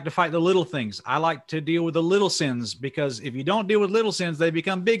 I like to fight the little things. I like to deal with the little sins, because if you don't deal with little sins, they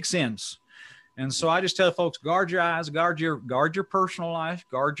become big sins. And so I just tell folks, guard your eyes, guard your personal life,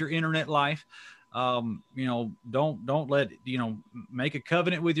 guard your internet life. Don't let, make a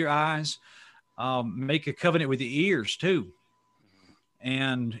covenant with your eyes, make a covenant with your ears too.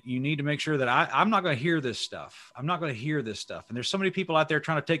 And you need to make sure that I'm not going to hear this stuff. I'm not going to hear this stuff. And there's so many people out there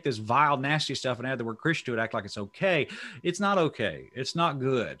trying to take this vile, nasty stuff and add the word Christian to it, act like it's okay. It's not okay. It's not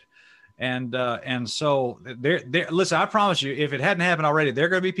good. And so listen, I promise you, if it hadn't happened already, there are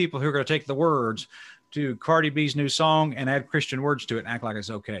going to be people who are going to take the words to Cardi B's new song and add Christian words to it and act like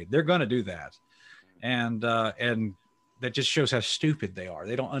it's okay. They're going to do that. And that just shows how stupid they are.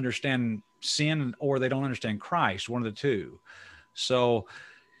 They don't understand sin, or they don't understand Christ, one of the two. So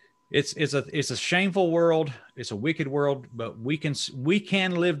it's a shameful world. It's a wicked world, but we can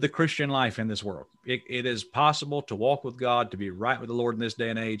live the Christian life in this world. It is possible to walk with God, to be right with the Lord in this day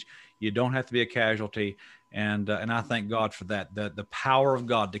and age. You don't have to be a casualty. And I thank God for that, the power of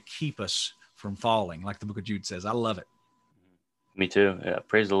God to keep us from falling, like the book of Jude says. I love it. Me too. Yeah,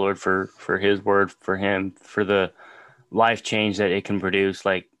 praise the Lord for his word, for him, for the life change that it can produce.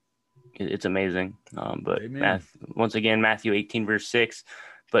 Like, it's amazing. But once again, Matthew 18, verse 6,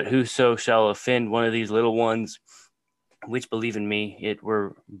 but whoso shall offend one of these little ones which believe in me, it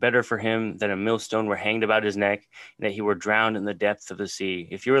were better for him that a millstone were hanged about his neck, and that he were drowned in the depths of the sea.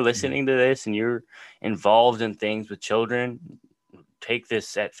 If you're listening to this and you're involved in things with children, take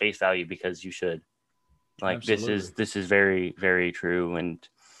this at face value, because you should. Like, absolutely. This is very, very true, and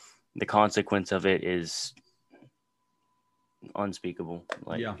the consequence of it is unspeakable.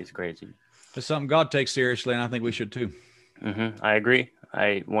 Like, it's crazy. It's something God takes seriously, and I think we should too. I agree.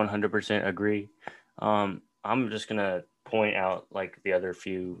 I 100% agree. I'm just gonna point out like the other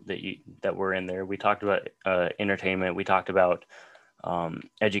few that were in there. We talked about entertainment. We talked about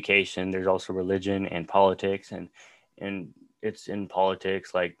education. There's also religion and politics, and it's in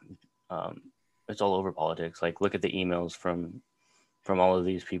politics. Like, it's all over politics. Like, look at the emails from all of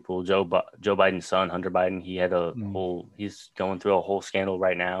these people. Joe Biden's son, Hunter Biden, he had he's going through a whole scandal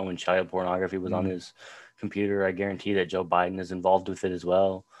right now, and child pornography was on his computer. I guarantee that Joe Biden is involved with it as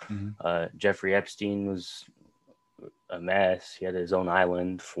well. Jeffrey Epstein was a mess. He had his own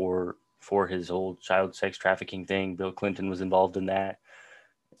island for his whole child sex trafficking thing. Bill Clinton was involved in that.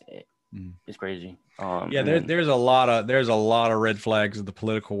 It's crazy. There's a lot of red flags in the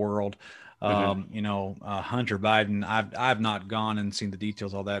political world. Hunter Biden, I've not gone and seen the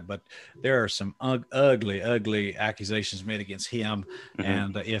details of all that, but there are some ugly accusations made against him.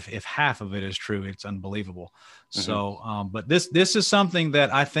 And if half of it is true, it's unbelievable. So, but this is something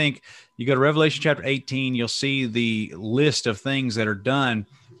that I think you go to Revelation chapter 18, you'll see the list of things that are done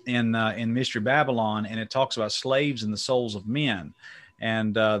in Mystery Babylon. And it talks about slaves in the souls of men.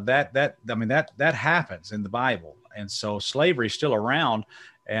 And that happens in the Bible. And so slavery is still around.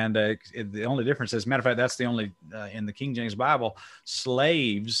 And the only difference is, matter of fact, that's the only in the King James Bible,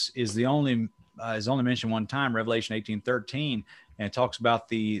 slaves is only mentioned one time, Revelation 18:13, and it talks about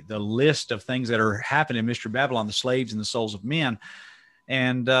the list of things that are happening in Mystery Babylon, the slaves in the souls of men,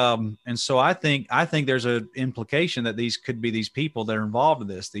 and so I think there's an implication that these could be these people that are involved in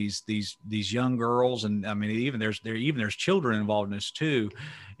this, these young girls, and I mean even there's children involved in this too.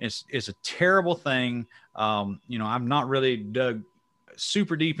 It's a terrible thing. I'm not really dug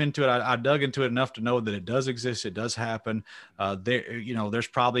super deep into it. I dug into it enough to know that it does exist. It does happen. There's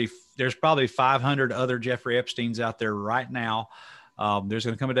probably 500 other Jeffrey Epsteins out there right now. There's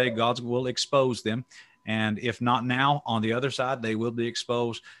going to come a day God will expose them. And if not now, on the other side, they will be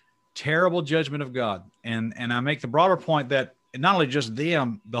exposed. Terrible judgment of God. And I make the broader point that not only just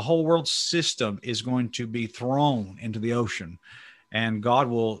them, the whole world system is going to be thrown into the ocean, and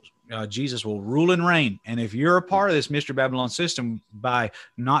Jesus will rule and reign. And if you're a part of this Mystery Babylon system by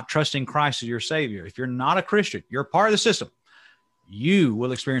not trusting Christ as your Savior, if you're not a Christian, you're a part of the system, you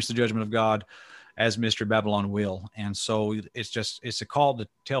will experience the judgment of God. as Mr. Babylon will. And so it's a call to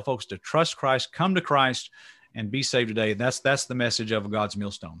tell folks to trust Christ, come to Christ, and be saved today. That's the message of God's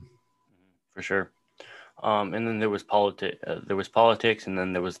Millstone. For sure. And then there was politics, and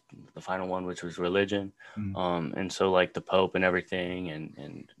then there was the final one, which was religion. And so like the Pope and everything,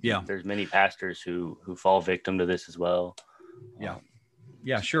 and there's many pastors who fall victim to this as well.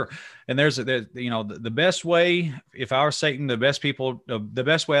 Yeah, sure. And there's the best way, if I were Satan, the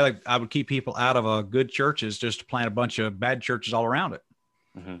best way I would keep people out of a good church is just to plant a bunch of bad churches all around it.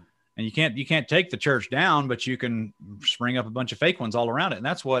 And you can't take the church down, but you can spring up a bunch of fake ones all around it. And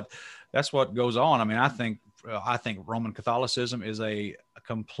that's what goes on. I mean, I think Roman Catholicism is a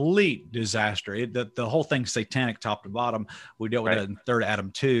complete disaster. The whole thing's satanic top to bottom. We dealt with that in Third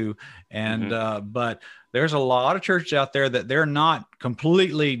Adam too. And, but there's a lot of churches out there that they're not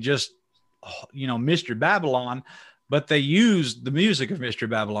completely just, Mr. Babylon, but they use the music of Mr.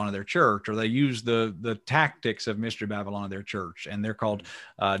 Babylon in their church, or they use the tactics of Mr. Babylon in their church, and they're called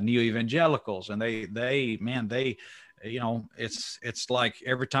neo-evangelicals. And they it's like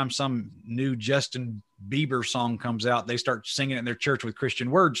every time some new Justin Bieber song comes out, they start singing it in their church with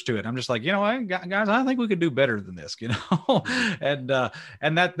Christian words to it. I'm just like, guys, I think we could do better than this, and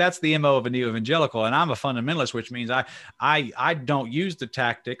that's the MO of a neo-evangelical. And I'm a fundamentalist, which means I don't use the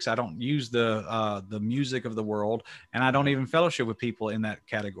tactics. I don't use the music of the world, and I don't even fellowship with people in that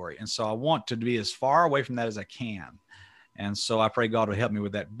category. And so I want to be as far away from that as I can. And so I pray God will help me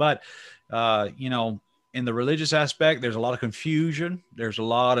with that. But, in the religious aspect, there's a lot of confusion. There's a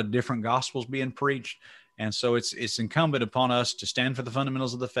lot of different gospels being preached. And so it's incumbent upon us to stand for the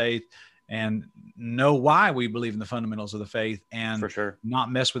fundamentals of the faith and know why we believe in the fundamentals of the faith, and for sure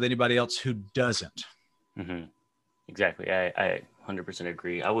not mess with anybody else who doesn't. Exactly. I 100%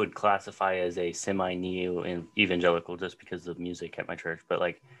 agree. I would classify as a semi-neo evangelical just because of music at my church, but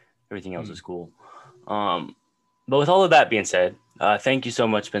like everything else is cool. But with all of that being said, thank you so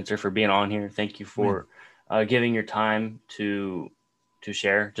much, Spencer, for being on here. Thank you for giving your time to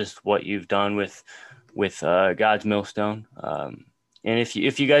share just what you've done with God's Millstone. And if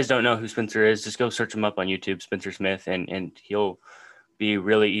you guys don't know who Spencer is, just go search him up on YouTube, Spencer Smith, and he'll be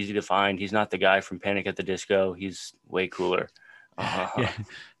really easy to find. He's not the guy from Panic at the Disco. He's way cooler.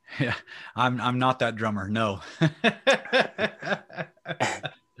 Yeah. I'm not that drummer. No.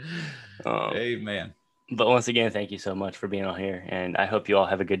 Amen. But once again, thank you so much for being on here, and I hope you all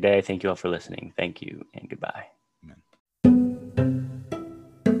have a good day. Thank you all for listening. Thank you, and goodbye. Amen.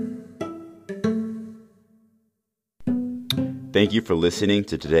 Thank you for listening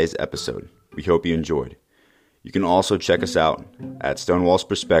to today's episode. We hope you enjoyed. You can also check us out at Stonewall's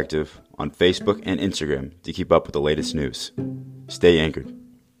Perspective on Facebook and Instagram to keep up with the latest news. Stay anchored.